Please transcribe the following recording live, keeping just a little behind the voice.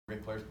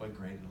great players play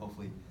great, and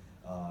hopefully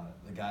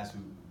the guys who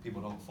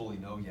people don't fully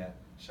know yet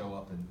show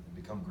up and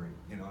become great,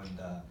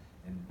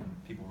 and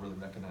people really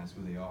recognize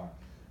who they are.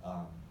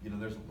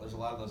 There's a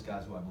lot of those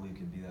guys who I believe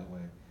can be that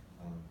way.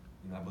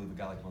 I believe a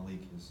guy like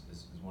Malik is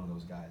one of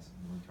those guys.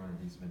 Turner,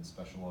 he's been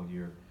special all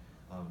year.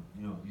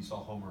 You saw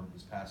Homer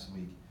this past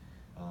week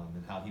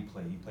and how he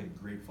played. He played a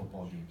great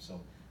football game. So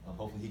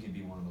hopefully he can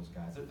be one of those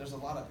guys. There's a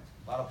lot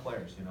of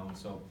players, and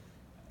so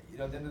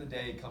at the end of the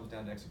day, it comes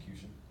down to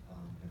execution,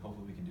 and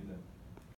hopefully we can do that.